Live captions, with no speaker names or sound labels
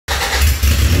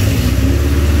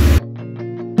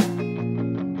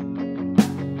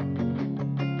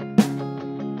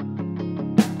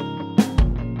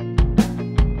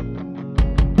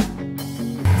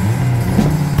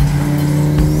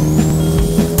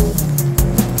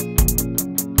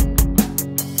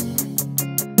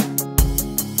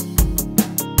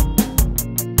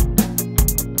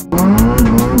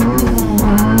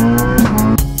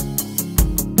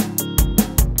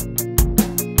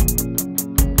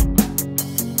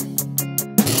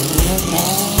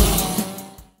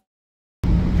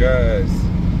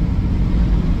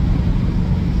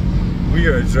We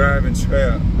are driving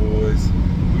trap, boys.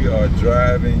 We are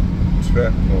driving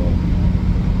trap car.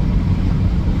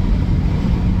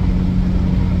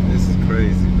 This is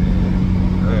crazy,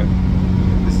 man.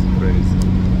 This is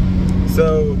crazy.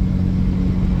 So,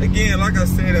 again, like I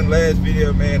said in the last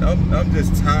video, man, I'm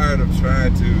just tired of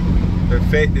trying to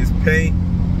perfect this paint.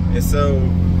 And so,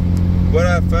 what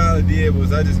I finally did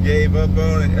was I just gave up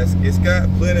on it. It's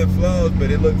got plenty of flaws, but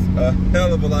it looks a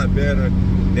hell of a lot better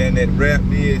than that wrap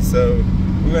did. So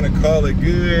we're gonna call it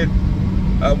good.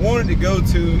 I wanted to go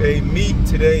to a meet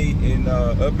today in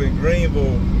up in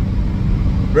Greenville,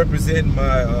 representing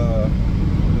my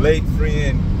late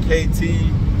friend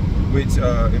KT, which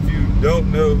if you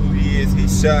don't know who he is, he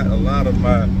shot a lot of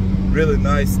my really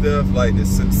nice stuff, like the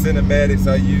cinematics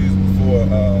I used before,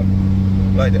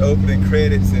 like the opening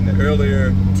credits and the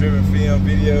earlier driven film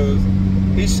videos.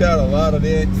 He shot a lot of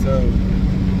that, so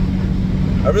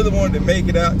I really wanted to make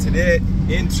it out to that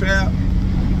in trap,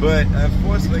 but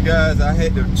unfortunately, guys, I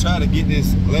had to try to get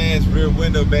this glass rear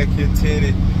window back here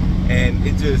tinted, and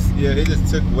it just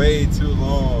took way too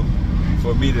long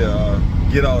for me to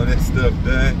get all of that stuff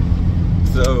done.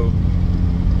 So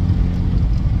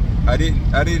I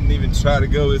didn't even try to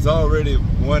go. It's already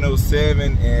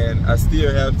 107 and I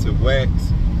still have to wax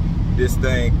this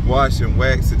thing, wash and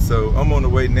wax it. So I'm on the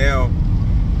way now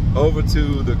over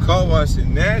to the car wash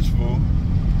in Nashville.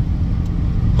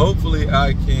 Hopefully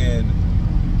I can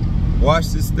wash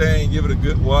this thing, give it a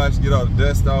good wash, get all the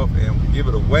dust off, and give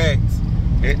it a wax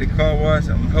at the car wash.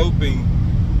 I'm hoping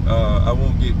I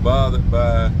won't get bothered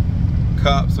by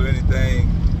cops or anything.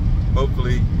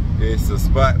 Hopefully it's a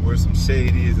spot where some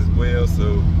shade is as well,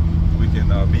 so we can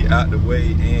be out the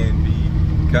way and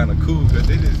be kind of cool, because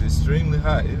it is extremely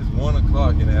hot. It is 1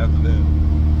 o'clock in the afternoon,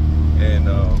 and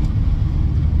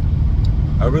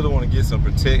I really want to get some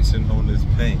protection on this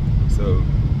paint. So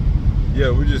yeah,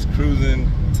 we're just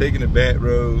cruising, taking the back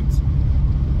roads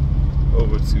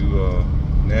over to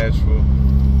Nashville.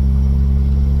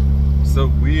 So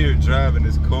weird driving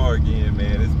this car again,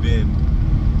 man. It's been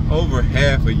over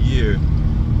half a year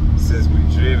since we've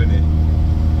driven it,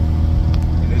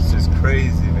 and it's just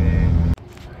crazy, man.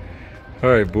 All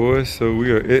right, boys, so we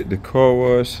are at the car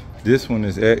wash. This one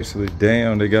is actually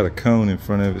down. They got a cone in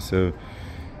front of it,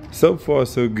 so far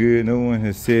so good. No one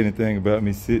has said anything about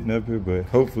me sitting up here, but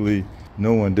hopefully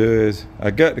no one does.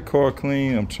 I got the car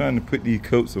clean. I'm trying to put these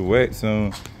coats of wax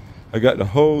on. I got the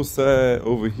whole side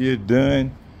over here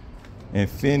done and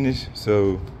finished,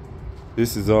 so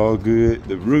this is all good.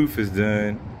 The roof is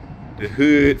done. The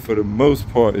hood, for the most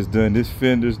part, is done. This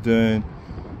fender's done.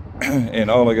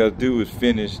 And all I got to do is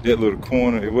finish that little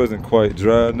corner. It wasn't quite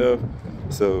dry enough.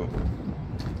 So,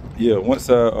 yeah, once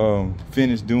I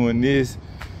finish doing this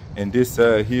and this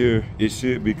side here, it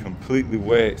should be completely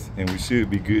waxed and we should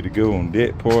be good to go on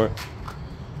that part.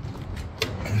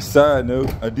 Side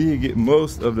note, I did get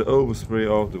most of the overspray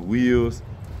off the wheels.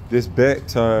 This back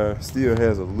tire still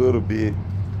has a little bit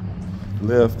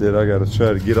left that I gotta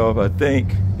try to get off. I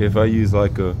think if I use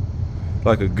like a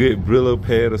good Brillo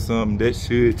pad or something, that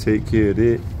should take care of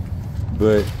that.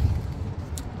 But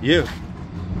yeah,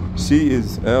 she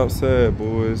is outside,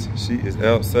 boys. She is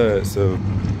outside, so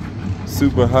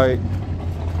super hyped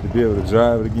to be able to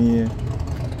drive it again.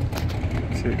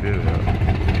 Check that out.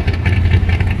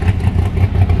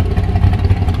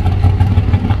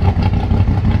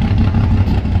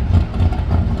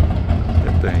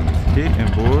 That thing is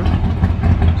hitting, boy.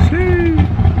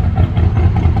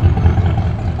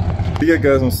 Yeah,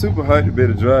 guys, I'm super hyped to be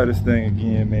able to drive this thing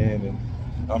again, man, and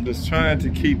I'm just trying to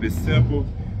keep it simple,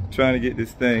 trying to get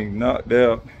this thing knocked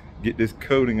out, get this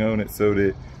coating on it so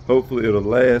that hopefully it'll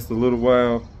last a little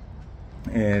while.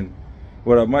 And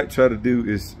what I might try to do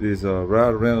is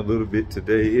ride around a little bit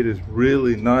today. It is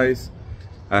really nice.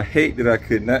 I hate that I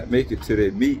could not make it to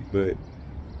that meet, but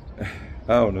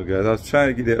I don't know, guys. I was trying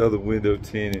to get that other window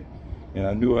tinted, and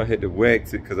I knew I had to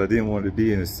wax it because I didn't want it to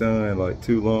be in the sun like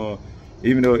too long.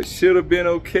 Even though it should have been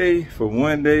okay for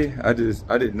one day, I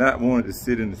did not want it to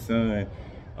sit in the sun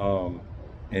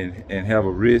and have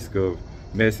a risk of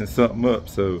messing something up.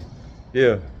 So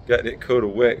yeah, got that coat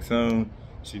of wax on.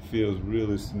 She feels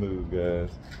really smooth, guys.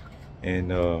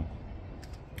 And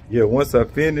yeah, once I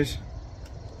finish,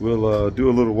 we'll do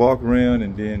a little walk around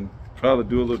and then probably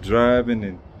do a little driving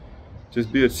and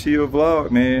just be a chill vlog,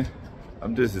 man.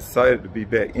 I'm just excited to be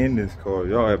back in this car.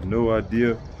 Y'all have no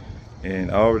idea.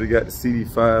 And I already got the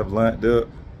CD5 lined up,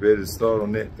 ready to start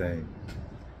on that thing.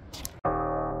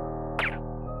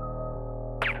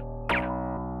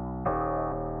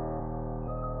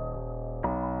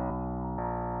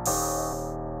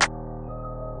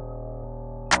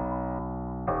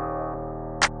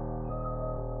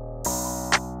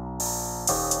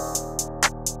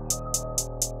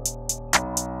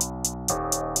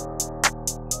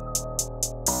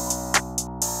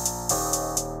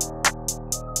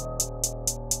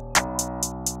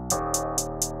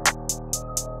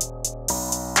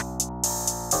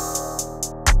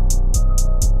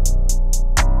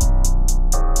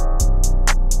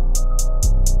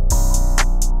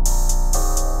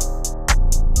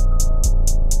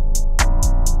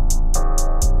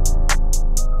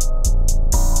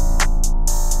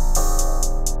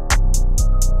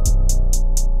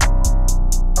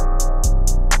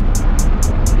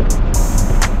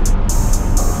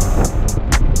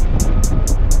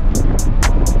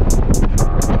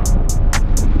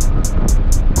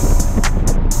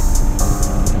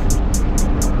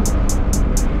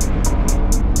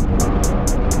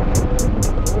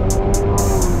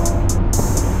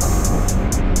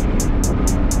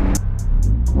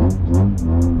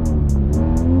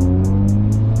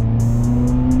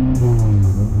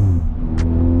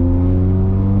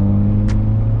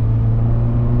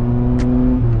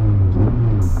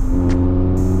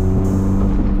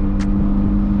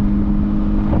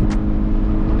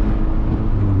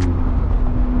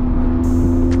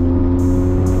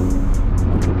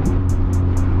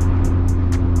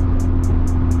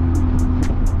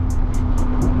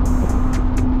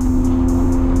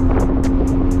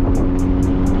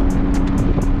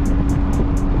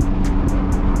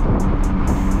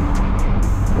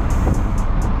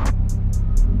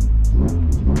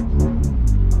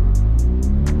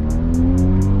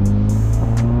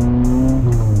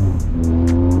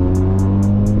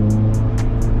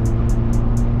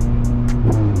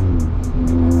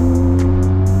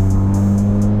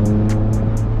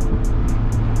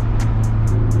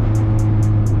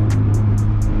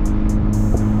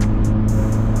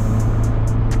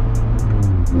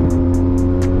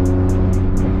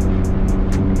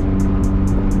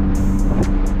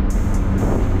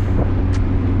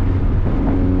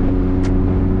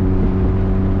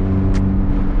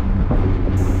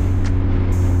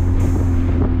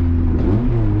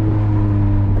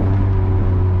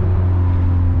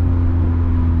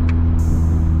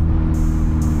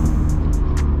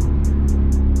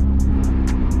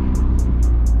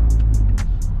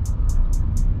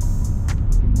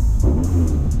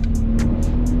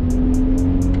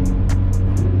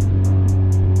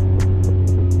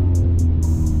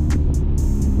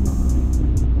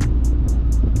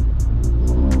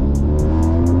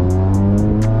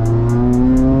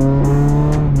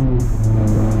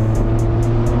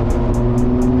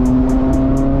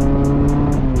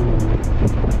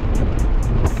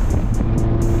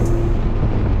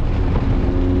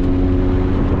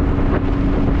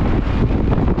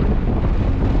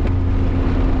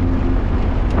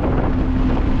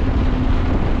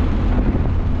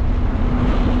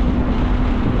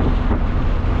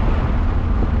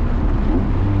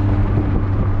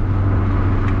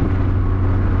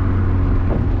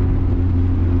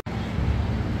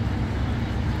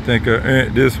 Think I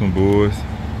earned this one, boys.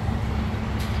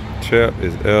 Trap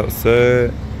is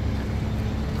outside.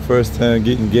 First time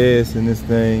getting gas in this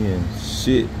thing and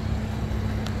shit.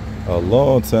 A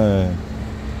long time,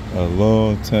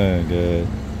 guys.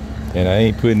 And I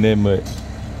ain't putting that much.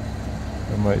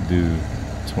 I might do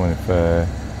 25.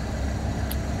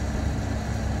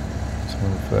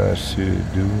 25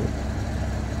 should do it.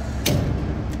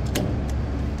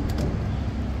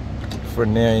 For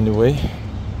now, anyway.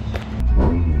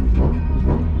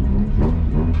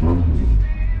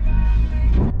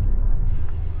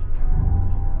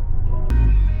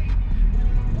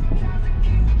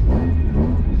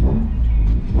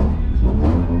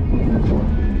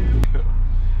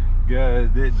 Guys,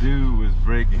 that dude was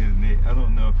breaking his neck. I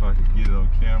don't know if I could get it on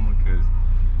camera because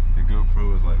the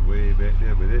GoPro was like way back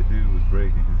there, but that dude was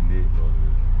breaking his neck over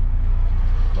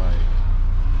there. Like,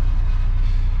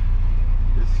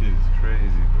 this shit is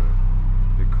crazy, bro.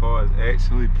 The car is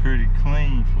actually pretty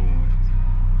clean for once.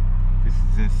 This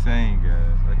is insane,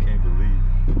 guys. I can't believe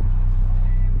it.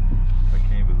 I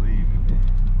can't believe it, man.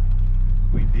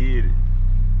 We did it.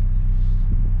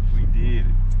 We did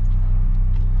it.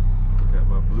 Got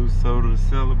my blue soda to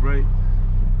celebrate.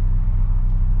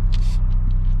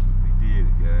 We did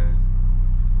it, guys.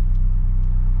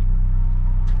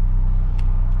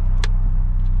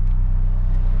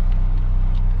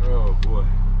 Oh boy.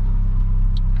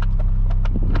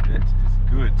 That is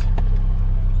good.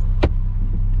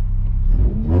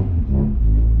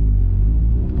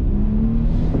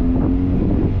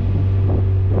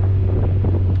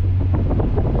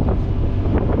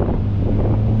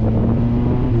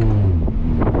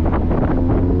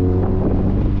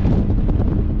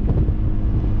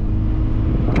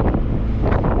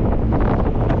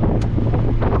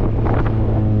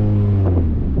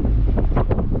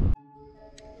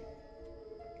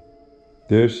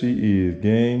 There she is,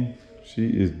 gang. She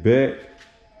is back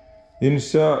in the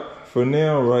shop for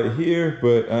now right here,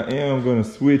 but I am gonna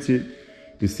switch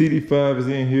it. The CD5 is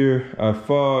in here. I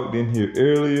fogged in here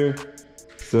earlier.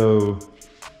 So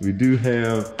we do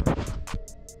have the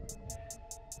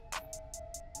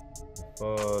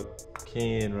fog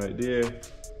can right there.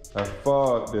 I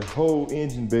fogged the whole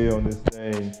engine bay on this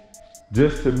thing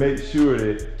just to make sure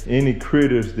that any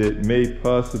critters that may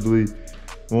possibly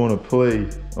want to play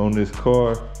on this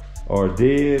car are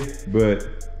dead. But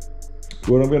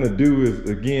what I'm gonna do is,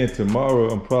 again, tomorrow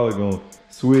I'm probably gonna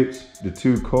switch the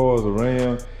two cars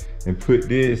around and put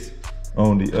this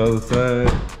on the other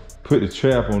side, put the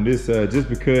trap on this side, just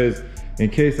because in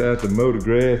case I have to mow the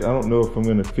grass, I don't know if I'm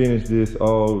gonna finish this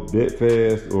all that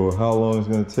fast or how long it's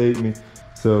gonna take me.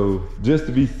 So just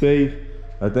to be safe,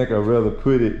 I think I'd rather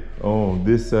put it on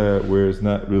this side where it's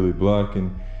not really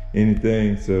blocking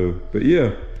anything. So, but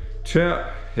yeah,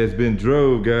 trap has been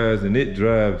drove, guys, and it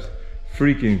drives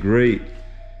freaking great.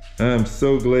 I'm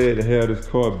so glad to have this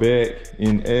car back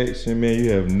in action, man.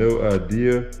 You have no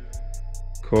idea.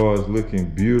 Car is looking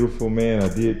beautiful, man. I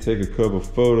did take a couple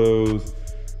photos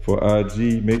for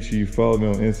IG. Make sure you follow me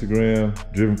on Instagram,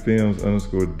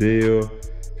 drivenfilms_Dale,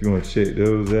 if you want to check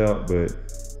those out. But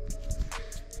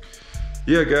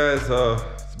yeah, guys,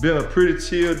 it's been a pretty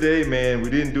chill day, man. We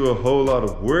didn't do a whole lot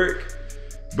of work,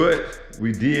 but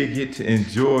we did get to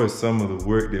enjoy some of the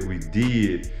work that we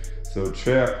did. So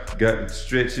Trap got to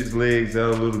stretch his legs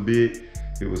out a little bit.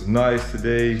 It was nice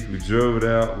today. We drove it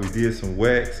out. We did some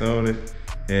wax on it.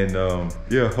 And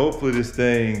yeah, hopefully this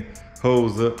thing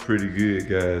holds up pretty good,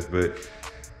 guys. But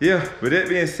yeah, with that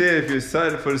being said, if you're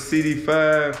excited for the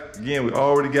CD5, again, we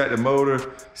already got the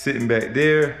motor sitting back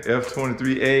there,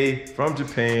 H23A from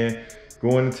Japan,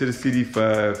 going into the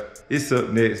CD5. It's up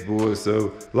next, boys.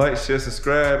 So like, share,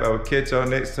 subscribe. I will catch y'all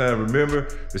next time. Remember,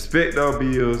 respect all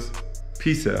bills.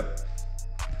 Peace out.